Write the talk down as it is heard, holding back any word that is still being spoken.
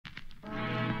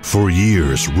For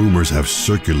years, rumors have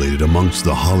circulated amongst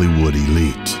the Hollywood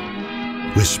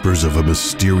elite. Whispers of a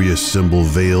mysterious symbol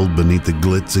veiled beneath the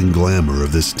glitz and glamour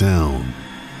of this town.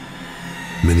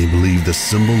 Many believe the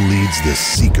symbol leads the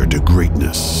seeker to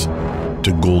greatness,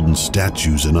 to golden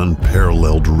statues and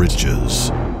unparalleled riches,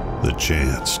 the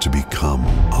chance to become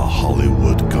a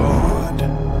Hollywood god.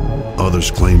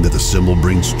 Others claim that the symbol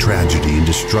brings tragedy and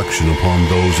destruction upon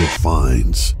those it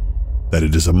finds, that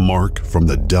it is a mark from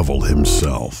the devil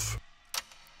himself.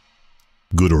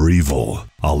 Good or evil,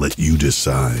 I'll let you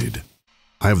decide.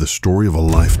 I have the story of a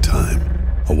lifetime,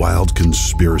 a wild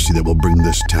conspiracy that will bring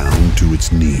this town to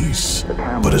its knees.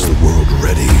 But is the world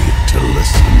ready to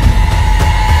listen?